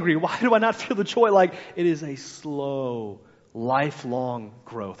still angry? Why do I not feel the joy? It is a slow, lifelong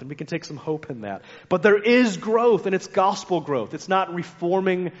growth. And we can take some hope in that. But there is growth, and it's gospel growth. It's not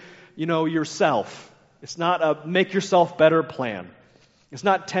reforming, yourself. It's not a make yourself better plan. It's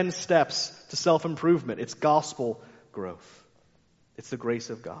not 10 steps to self-improvement. It's gospel growth. It's the grace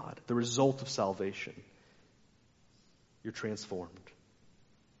of God, the result of salvation. You're transformed.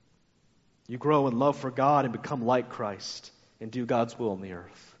 You grow in love for God and become like Christ and do God's will on the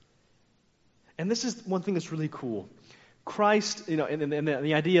earth. And this is one thing that's really cool. Christ, and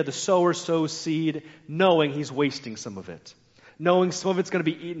the idea the sower sows seed knowing he's wasting some of it. Knowing some of it's going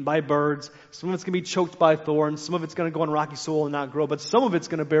to be eaten by birds, some of it's going to be choked by thorns, some of it's going to go on rocky soil and not grow, but some of it's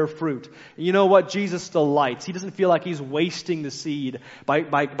going to bear fruit. And you know what? Jesus delights. He doesn't feel like he's wasting the seed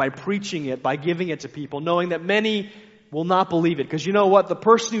by preaching it, by giving it to people, knowing that many will not believe it. Because you know what? The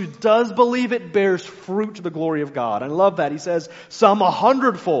person who does believe it bears fruit to the glory of God. I love that. He says, some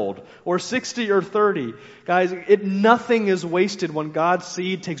 100-fold, or 60 or 30. Guys, nothing is wasted when God's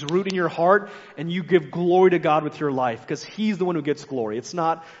seed takes root in your heart and you give glory to God with your life. Because He's the one who gets glory. It's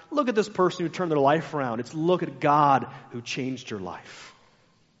not, look at this person who turned their life around. It's look at God who changed your life.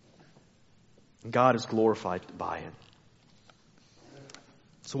 And God is glorified by it.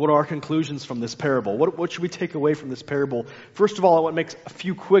 So what are our conclusions from this parable? What should we take away from this parable? First of all, I want to make a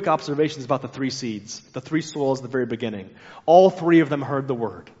few quick observations about the 3 seeds, the 3 soils at the very beginning. All 3 of them heard the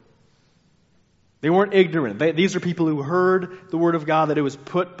word. They weren't ignorant. These are people who heard the word of God, that it was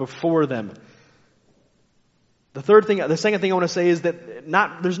put before them. The second thing I want to say is that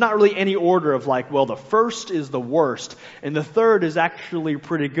there's not really any order of the first is the worst, and the third is actually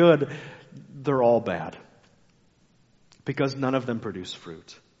pretty good. They're all bad. Because none of them produce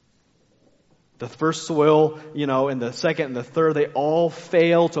fruit. The first soil, and the second and the third, they all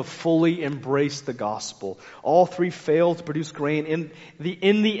fail to fully embrace the gospel. All 3 fail to produce grain.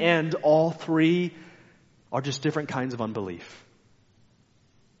 In the end, all 3 are just different kinds of unbelief.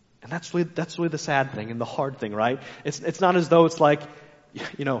 And that's really the sad thing and the hard thing, right? It's not as though it's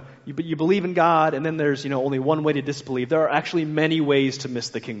you believe in God and then there's, only one way to disbelieve. There are actually many ways to miss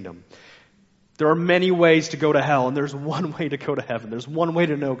the kingdom. There are many ways to go to hell, and there's one way to go to heaven. There's one way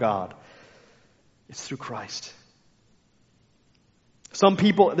to know God. It's through Christ. Some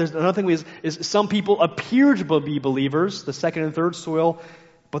people, there's another thing is some people appear to be believers, the second and third soil,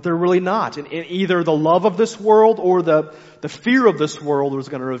 but they're really not. And either the love of this world or the fear of this world is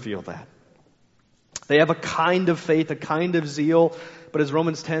going to reveal that. They have a kind of faith, a kind of zeal, but as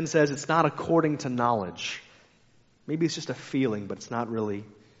Romans 10 says, it's not according to knowledge. Maybe it's just a feeling, but it's not really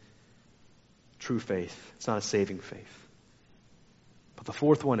true faith. It's not a saving faith. But the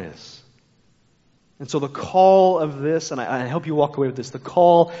fourth one is. And so the call of this, and I hope you walk away with this, the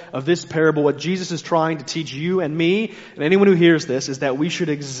call of this parable, what Jesus is trying to teach you and me, and anyone who hears this, is that we should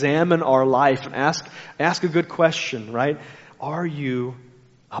examine our life and ask a good question, right? Are you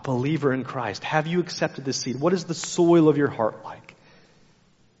a believer in Christ? Have you accepted this seed? What is the soil of your heart like?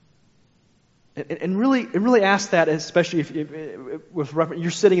 And really ask that, especially if with reference,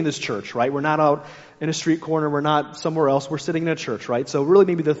 you're sitting in this church, right? We're not out in a street corner. We're not somewhere else. We're sitting in a church, right? So really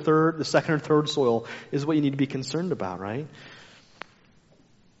maybe the second or third soil is what you need to be concerned about, right?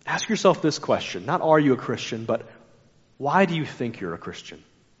 Ask yourself this question. Not are you a Christian, but why do you think you're a Christian?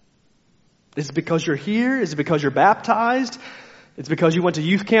 Is it because you're here? Is it because you're baptized? Is it because you went to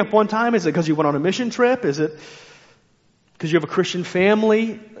youth camp one time? Is it because you went on a mission trip? Is it because you have a Christian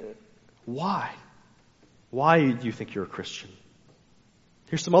family? Why? Why do you think you're a Christian?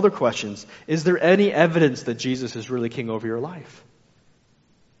 Here's some other questions. Is there any evidence that Jesus is really king over your life?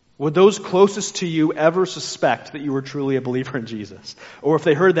 Would those closest to you ever suspect that you were truly a believer in Jesus? Or if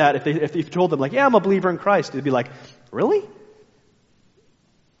they heard that, if you told them, like, yeah, I'm a believer in Christ, they'd be like, really?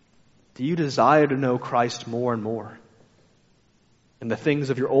 Do you desire to know Christ more and more? And the things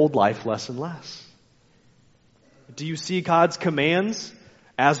of your old life less and less? Do you see God's commands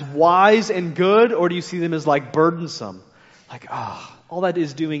as wise and good, or do you see them as like burdensome? Like, all that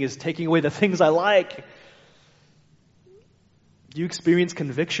is doing is taking away the things I like. Do you experience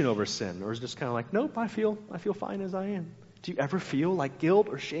conviction over sin? Or is it just kind of like, nope, I feel fine as I am? Do you ever feel like guilt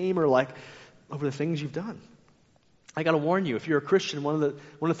or shame or like over the things you've done? I got to warn you, if you're a Christian, one of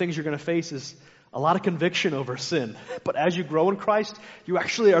the things you're going to face is a lot of conviction over sin. But as you grow in Christ, you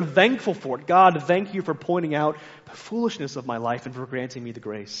actually are thankful for it. God, thank you for pointing out the foolishness of my life and for granting me the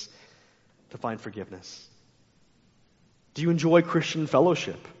grace to find forgiveness. Do you enjoy Christian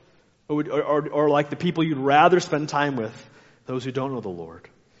fellowship? Or like the people you'd rather spend time with, those who don't know the Lord?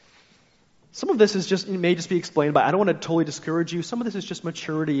 Some of this may just be explained by, I don't want to totally discourage you. Some of this is just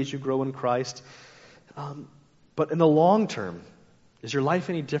maturity as you grow in Christ. But in the long term, is your life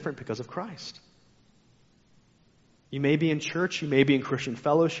any different because of Christ? You may be in church, you may be in Christian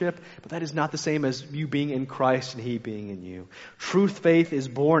fellowship, but that is not the same as you being in Christ and He being in you. Truth faith is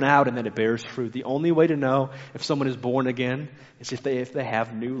born out and then it bears fruit. The only way to know if someone is born again is if they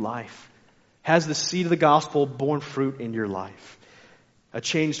have new life. Has the seed of the gospel borne fruit in your life? A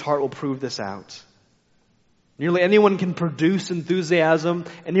changed heart will prove this out. Nearly anyone can produce enthusiasm,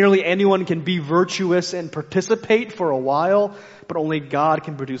 and nearly anyone can be virtuous and participate for a while, but only God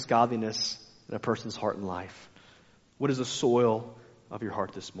can produce godliness in a person's heart and life. What is the soil of your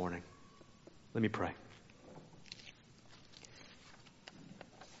heart this morning? Let me pray.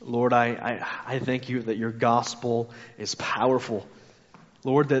 Lord, I thank you that your gospel is powerful.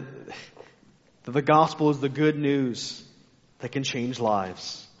 Lord, that the gospel is the good news that can change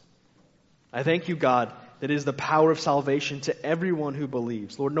lives. I thank you, God, that it is the power of salvation to everyone who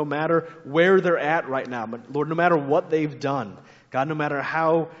believes. Lord, no matter where they're at right now, but Lord, no matter what they've done, God, no matter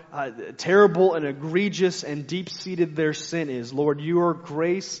how terrible and egregious and deep-seated their sin is, Lord, your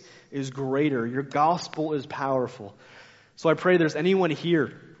grace is greater. Your gospel is powerful. So I pray there's anyone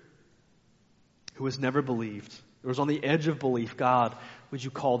here who has never believed, or is on the edge of belief. God, would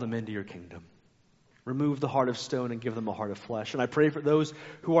you call them into your kingdom? Remove the heart of stone and give them a heart of flesh. And I pray for those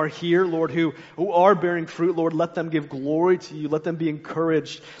who are here, Lord, who are bearing fruit, Lord, let them give glory to you. Let them be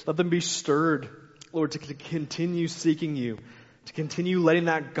encouraged. Let them be stirred, Lord, to continue seeking you, to continue letting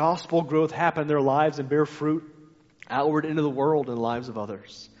that gospel growth happen in their lives and bear fruit outward into the world and the lives of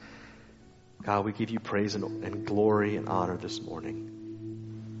others. God, we give you praise and glory and honor this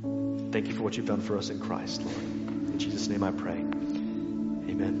morning. Thank you for what you've done for us in Christ, Lord. In Jesus' name I pray.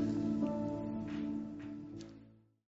 Amen.